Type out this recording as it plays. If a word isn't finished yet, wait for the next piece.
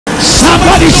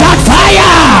Somebody shout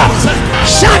fire!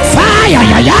 Shout fire!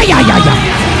 Yeah, yeah, yeah, yeah,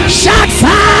 yeah. Shout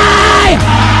fire!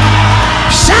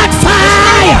 Shout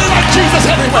fire! Jesus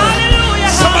everywhere.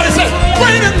 Somebody say,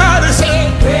 great and mighty say.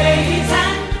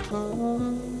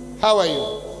 How are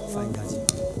you? Fine, Daddy.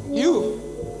 You?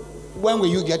 When will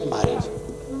you get married?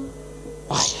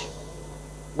 Why?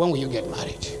 When will you get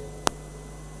married?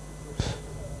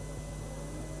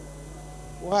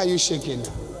 Why are you shaking?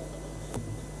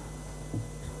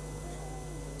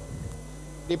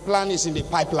 The plan is in the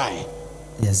pipeline.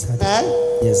 Yes, Daddy. Eh?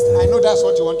 Yes, I Daddy. know that's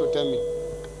what you want to tell me.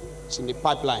 It's in the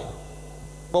pipeline.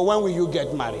 But when will you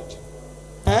get married?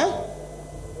 Eh?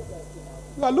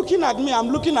 You are looking at me, I'm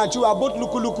looking at you, we are both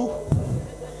luku.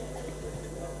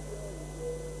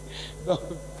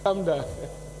 Calm down.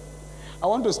 I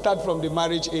want to start from the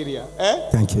marriage area. Eh?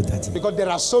 Thank you, Daddy. Because there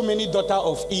are so many daughters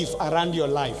of Eve around your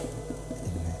life.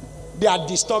 They are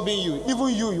disturbing you. Even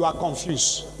you are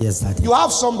confused. Yes, Daddy. You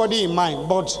have somebody in mind,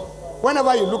 but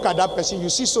whenever you look at that person, you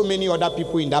see so many other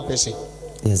people in that person.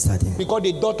 Yes, Daddy. Because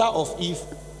the daughter of Eve,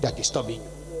 they are disturbing you.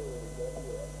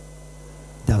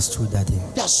 That's true, Daddy.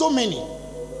 There are so many.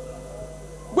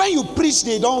 When you preach,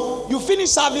 you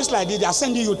finish service like this, they are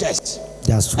sending you tests.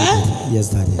 That's true, Eh? Daddy. Yes,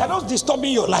 Daddy. They are not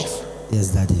disturbing your life. Yes,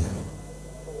 Daddy.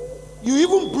 You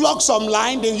even block some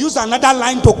line, they use another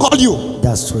line to call you.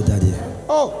 That's true, Daddy.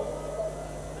 Oh,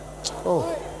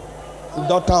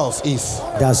 daughter of Eve.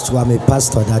 That's true. I'm a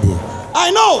pastor, Daddy.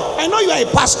 I know you are a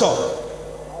pastor.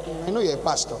 I know you're a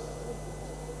pastor.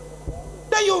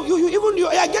 Then you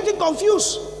are getting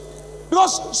confused.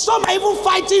 Because some are even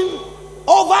fighting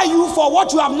over you for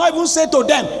what you have not even said to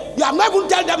them. You have not even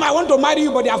told them I want to marry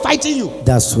you, but they are fighting you.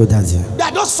 That's true, Daddy. They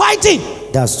are just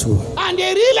fighting. That's true. And the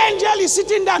real angel is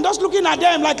sitting there and just looking at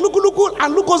them like look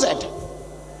and look at.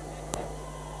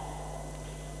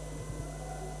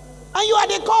 And you are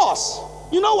the cause.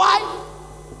 You know why?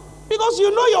 Because you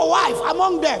know your wife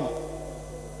among them.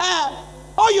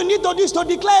 All you need to do is to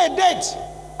declare a date.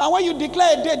 And when you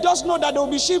declare a date, just know that there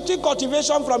will be shifting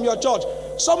cultivation from your church.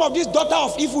 Some of these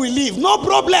daughters of Eve will leave. No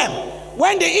problem.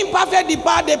 When the imperfect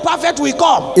depart, the perfect will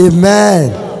come.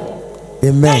 Amen.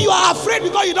 Amen. Then you are afraid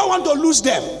because you don't want to lose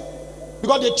them.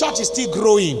 Because the church is still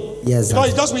growing. Yes, because Daddy.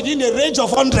 it's just within the range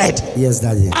of 100. Yes,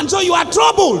 Daddy. And so you are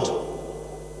troubled.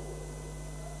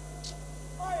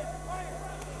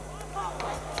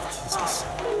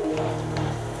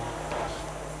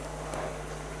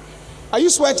 Are you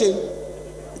sweating?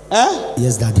 Eh?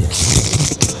 Yes, Daddy.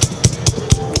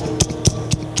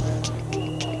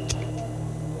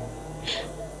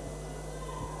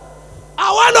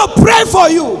 I want to pray for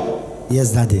you.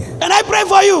 Yes, Daddy. Can I pray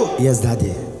for you? Yes,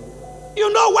 Daddy.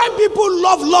 You know, when people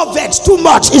love it too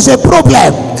much, it's a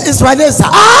problem. It's right there,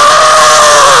 sir.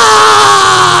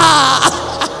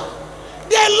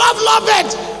 They love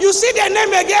it. You see their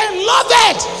name again? Love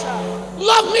it.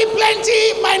 Love me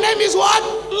plenty. My name is what?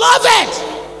 Love it.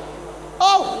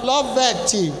 Oh, love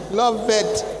it. Love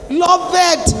it. Love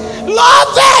it.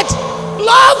 Love it.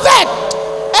 Love it.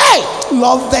 Hey,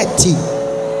 love it.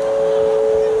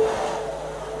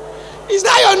 Is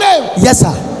that your name? Yes,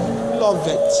 sir. Love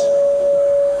it.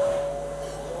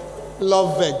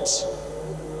 Love it.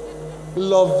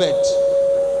 Love it.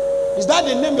 Is that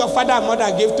the name your father and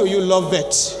mother gave to you? Love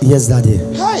it. Yes, Daddy.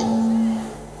 Hey,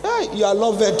 you are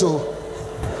love it too.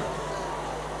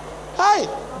 Hey,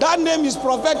 that name is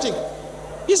prophetic.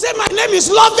 He said, my name is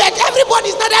Love it.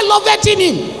 Everybody started love it in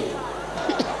him.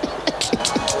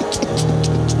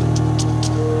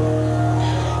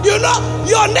 You know,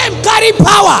 your name carry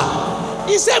power.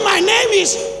 He said, my name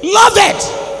is Love it.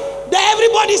 Then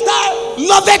everybody start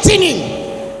love it in him.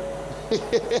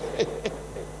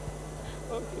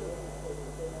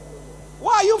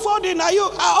 Why are you folding? I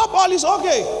hope all is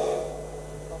okay.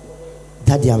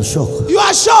 Daddy, I'm shocked. You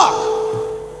are shocked.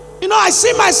 You know, I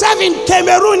see myself in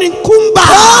Cameroon, in Kumba.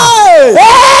 Hey!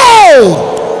 Hey!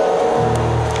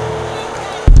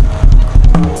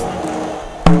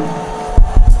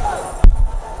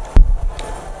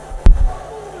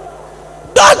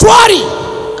 Don't worry.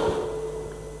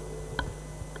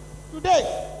 Today,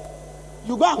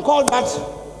 you go and call that.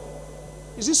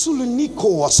 Is it Sulu Nico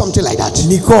or something like that?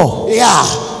 Nico. Yeah.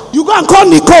 You go and call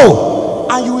Nico,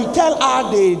 and you will tell her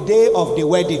the day of the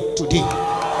wedding today.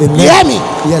 Amen. You hear me?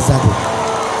 Yes, Daddy.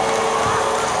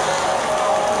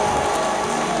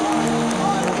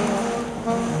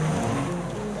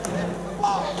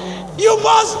 You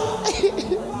must.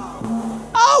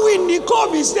 How will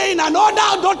Nico be saying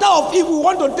another daughter of Eve will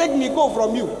want to take Nico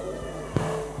from you?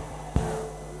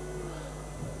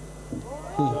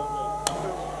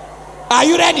 Are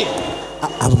you ready?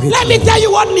 I'm ready. Let me tell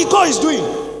you what Nico is doing.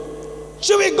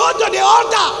 She will go to the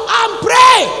altar and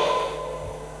pray.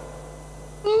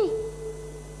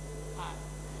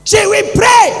 She will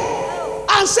pray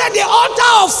and say the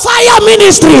altar of fire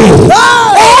ministry.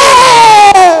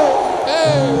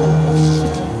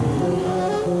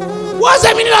 What's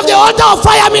the meaning of the altar of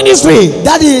fire ministry?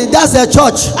 Daddy, that's the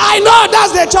church. I know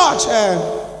that's the church.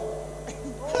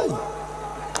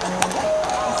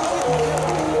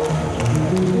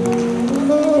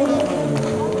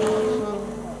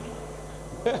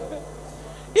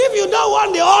 If you don't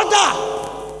want the altar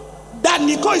that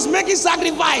Nico is making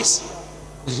sacrifice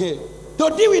to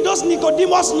deal with those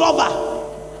Nicodemus lover,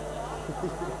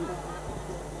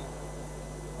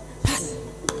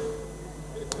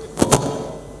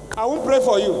 I won't pray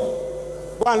for you.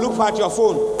 Go and look at your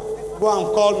phone. Go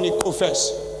and call Nico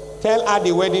first. Tell her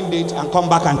the wedding date and come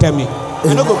back and tell me.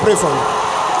 I'm not going to pray for you.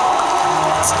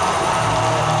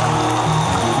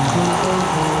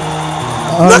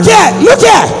 Look here, look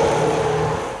here.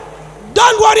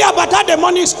 Don't worry about how the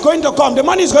money is going to come. The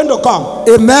money is going to come.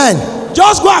 Amen.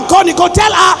 Just go and call Nico.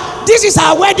 Tell her this is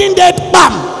our wedding date.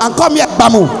 Bam. And come here.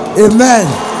 Bamu. Amen.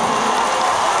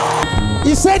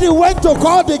 He said he went to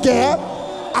call the girl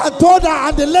and told her,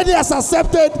 and the lady has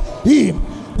accepted him.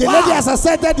 The lady has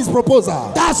accepted his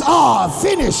proposal. That's all.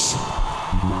 Finish.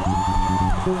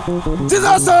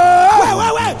 Jesus.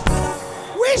 Wait.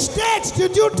 Which date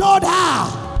did you told her?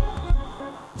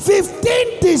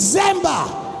 15 December.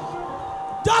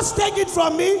 Just take it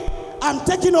from me. I'm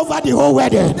taking over the whole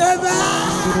wedding. Jesus.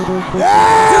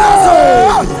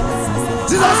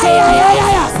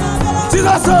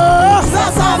 Jesus.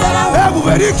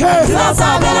 Everybody care.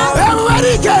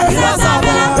 Everybody care.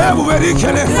 Everybody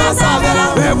care.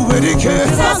 Everybody care. Everybody care.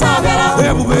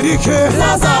 Everybody care.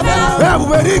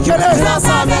 Everybody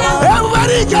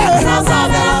care.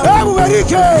 Everybody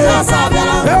care.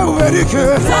 Everybody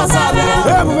care.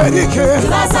 Everybody care.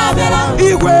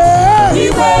 Igwe.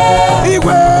 Igwe.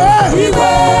 Igwe.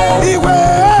 Igwe. Igwe.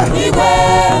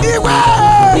 Igwe.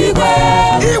 Igwe.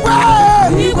 Igwe.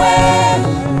 Igwe.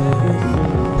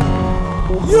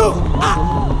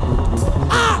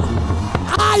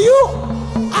 You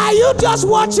are you just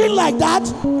watching like that?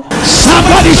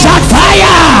 Somebody shout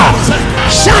fire!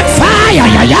 Shout fire!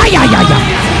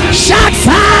 Shout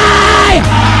fire!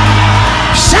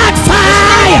 Shout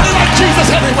fire! Jesus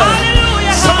everywhere.